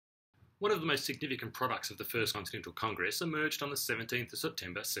One of the most significant products of the First Continental Congress emerged on the 17th of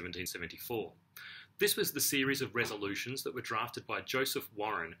September 1774. This was the series of resolutions that were drafted by Joseph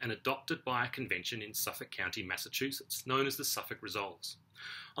Warren and adopted by a convention in Suffolk County, Massachusetts, known as the Suffolk Resolves.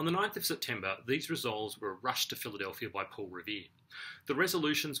 On the 9th of September, these resolves were rushed to Philadelphia by Paul Revere. The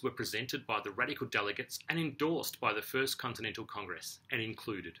resolutions were presented by the radical delegates and endorsed by the First Continental Congress, and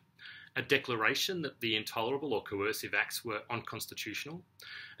included a declaration that the intolerable or coercive acts were unconstitutional,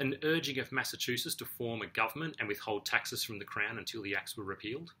 an urging of Massachusetts to form a government and withhold taxes from the Crown until the acts were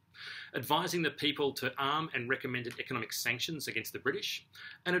repealed, advising the people to arm and recommended economic sanctions against the British,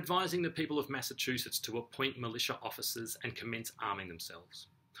 and advising the people of Massachusetts to appoint militia officers and commence arming themselves.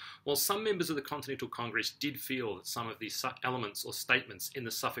 While some members of the Continental Congress did feel that some of these elements or statements in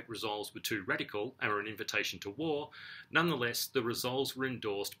the Suffolk Resolves were too radical and were an invitation to war, nonetheless the resolves were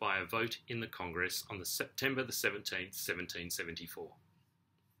endorsed by a vote in the Congress on September the 17th, 1774.